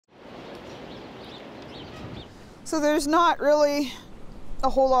So there's not really a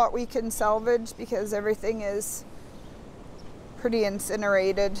whole lot we can salvage because everything is pretty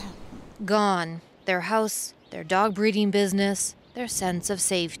incinerated. Gone. Their house, their dog breeding business, their sense of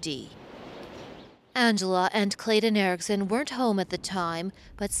safety. Angela and Clayton Erickson weren't home at the time,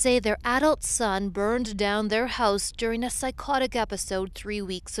 but say their adult son burned down their house during a psychotic episode 3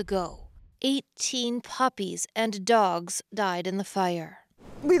 weeks ago. 18 puppies and dogs died in the fire.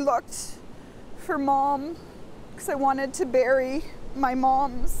 We looked for Mom because I wanted to bury my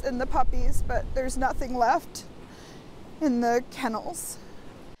moms and the puppies, but there's nothing left in the kennels.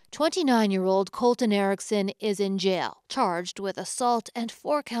 29-year-old Colton Erickson is in jail, charged with assault and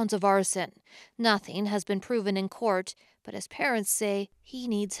 4 counts of arson. Nothing has been proven in court, but his parents say he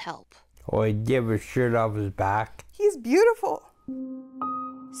needs help. Oh, he'd give his shirt off his back. He's beautiful.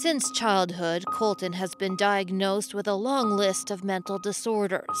 Since childhood, Colton has been diagnosed with a long list of mental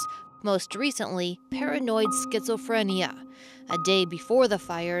disorders, most recently paranoid schizophrenia. A day before the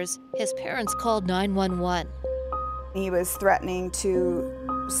fires, his parents called 911. He was threatening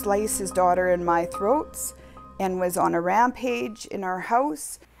to slice his daughter and my throats and was on a rampage in our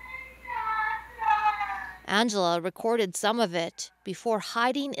house. Angela recorded some of it before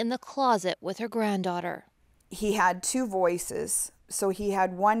hiding in the closet with her granddaughter. He had 2 voices. So he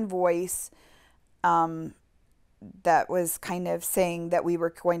had one voice that was kind of saying that we were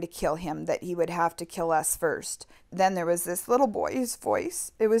going to kill him, that he would have to kill us first. Then there was this little boy's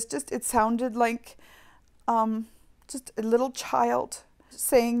voice. It sounded like just a little child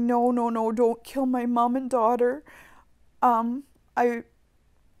saying, no, no, no, don't kill my mom and daughter. I'll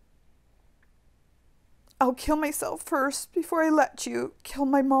kill myself first before I let you kill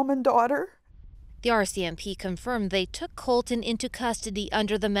my mom and daughter. The RCMP confirmed they took Colton into custody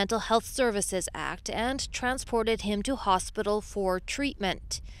under the Mental Health Services Act and transported him to hospital for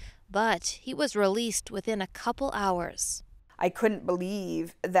treatment. But he was released within a couple hours. I couldn't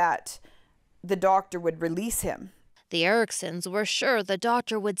believe that the doctor would release him. The Ericksons were sure the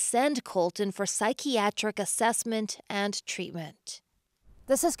doctor would send Colton for psychiatric assessment and treatment.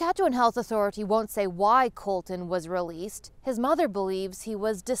 The Saskatchewan Health Authority won't say why Colton was released. His mother believes he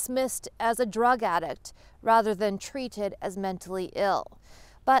was dismissed as a drug addict rather than treated as mentally ill.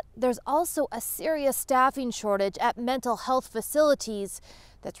 But there's also a serious staffing shortage at mental health facilities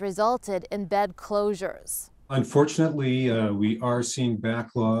that's resulted in bed closures. Unfortunately, we are seeing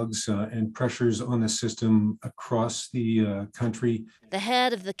backlogs and pressures on the system across the country. The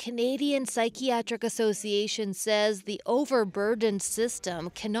head of the Canadian Psychiatric Association says the overburdened system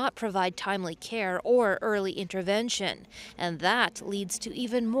cannot provide timely care or early intervention, and that leads to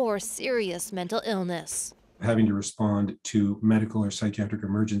even more serious mental illness. Having to respond to medical or psychiatric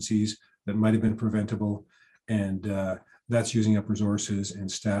emergencies that might have been preventable, and that's using up resources and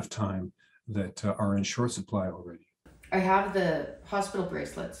staff time that are in short supply already. I have the hospital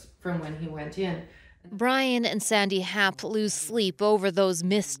bracelets from when he went in. Brian and Sandy Happ lose sleep over those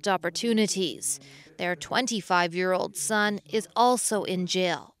missed opportunities. Their 25-year-old son is also in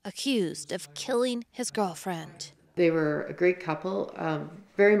jail, accused of killing his girlfriend. They were a great couple,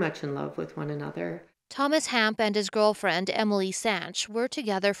 very much in love with one another. Thomas Hamp and his girlfriend, Emily Sanch, were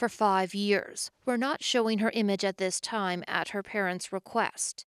together for 5 years. We're not showing her image at this time at her parents'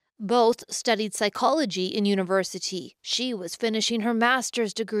 request. Both studied psychology in university. She was finishing her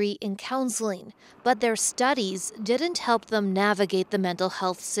master's degree in counseling, but their studies didn't help them navigate the mental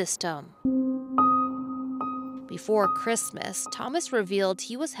health system. Before Christmas, Thomas revealed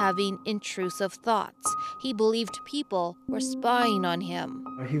he was having intrusive thoughts. He believed people were spying on him.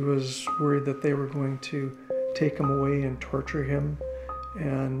 He was worried that they were going to take him away and torture him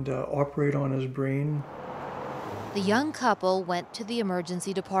and operate on his brain. The young couple went to the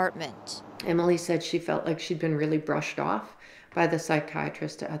emergency department. Emily said she felt like she'd been really brushed off by the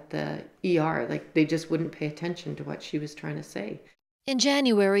psychiatrist at the ER. Like they just wouldn't pay attention to what she was trying to say. In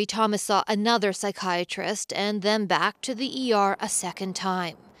January, Thomas saw another psychiatrist and then back to the ER a second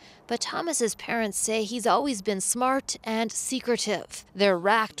time. But Thomas's parents say he's always been smart and secretive. They're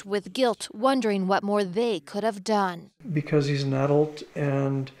racked with guilt, wondering what more they could have done. Because he's an adult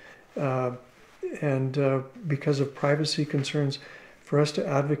and because of privacy concerns, for us to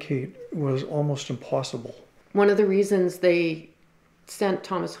advocate was almost impossible. One of the reasons they sent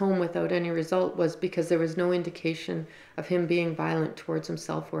Thomas home without any result was because there was no indication of him being violent towards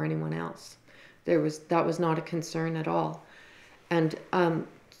himself or anyone else. That was not a concern at all. And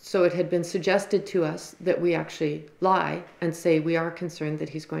so it had been suggested to us that we actually lie and say we are concerned that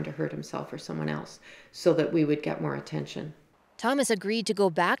he's going to hurt himself or someone else so that we would get more attention. Thomas agreed to go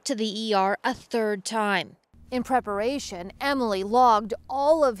back to the ER a third time. In preparation, Emily logged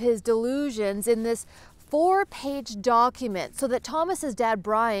all of his delusions in this 4-page document so that Thomas's dad,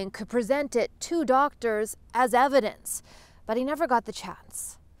 Brian, could present it to doctors as evidence. But he never got the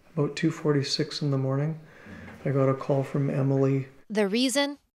chance. About 2:46 in the morning, I got a call from Emily. The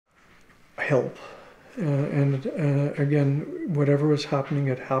reason? Help. Again, whatever was happening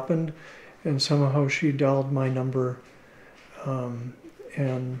had happened, and somehow she dialed my number, and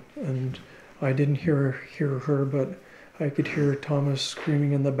I didn't hear her, but I could hear Thomas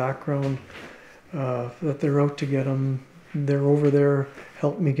screaming in the background that they're out to get him. They're over there.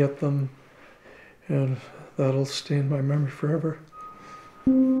 Help me get them. And that'll stay in my memory forever.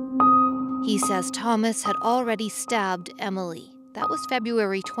 He says Thomas had already stabbed Emily. That was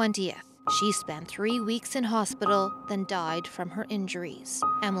February 20th. She spent 3 weeks in hospital, then died from her injuries.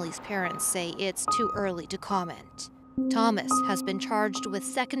 Emily's parents say it's too early to comment. Thomas has been charged with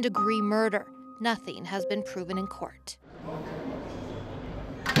second-degree murder. Nothing has been proven in court.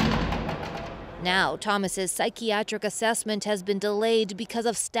 Now, Thomas's psychiatric assessment has been delayed because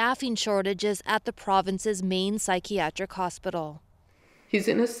of staffing shortages at the province's main psychiatric hospital. He's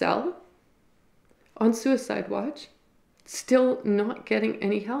in a cell, on suicide watch, still not getting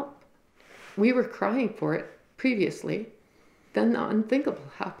any help. We were crying for it previously. Then the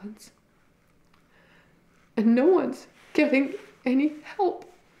unthinkable happens. And no one's getting any help.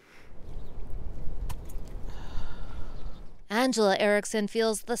 Angela Erickson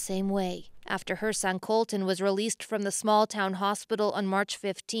feels the same way. After her son Colton was released from the small-town hospital on March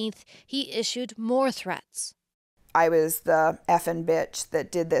 15th, he issued more threats. I was the effing bitch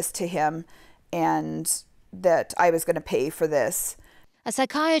that did this to him, and that I was going to pay for this. A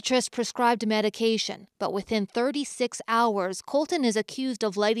psychiatrist prescribed medication, but within 36 hours, Colton is accused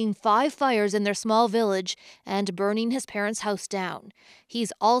of lighting 5 fires in their small village and burning his parents' house down.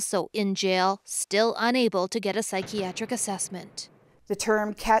 He's also in jail, still unable to get a psychiatric assessment. The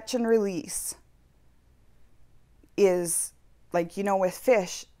term catch and release is, like, with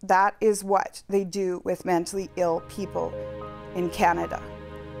fish, that is what they do with mentally ill people in Canada.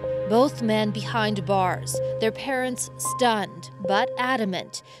 Both men behind bars, their parents stunned but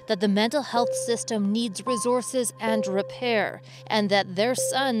adamant that the mental health system needs resources and repair, and that their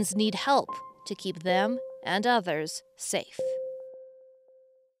sons need help to keep them and others safe.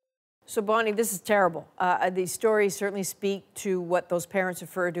 So, Bonnie, this is terrible. These stories certainly speak to what those parents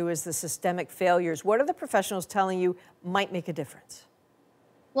refer to as the systemic failures. What are the professionals telling you might make a difference?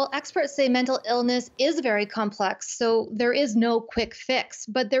 Well, experts say mental illness is very complex, so there is no quick fix.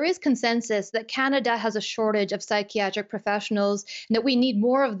 But there is consensus that Canada has a shortage of psychiatric professionals and that we need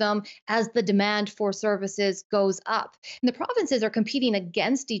more of them as the demand for services goes up. And the provinces are competing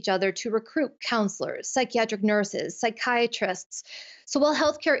against each other to recruit counselors, psychiatric nurses, psychiatrists. So while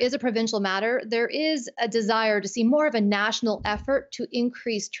healthcare is a provincial matter, there is a desire to see more of a national effort to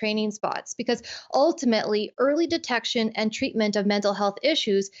increase training spots, because ultimately early detection and treatment of mental health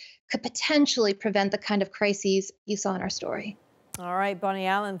issues could potentially prevent the kind of crises you saw in our story. All right, Bonnie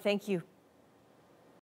Allen, thank you.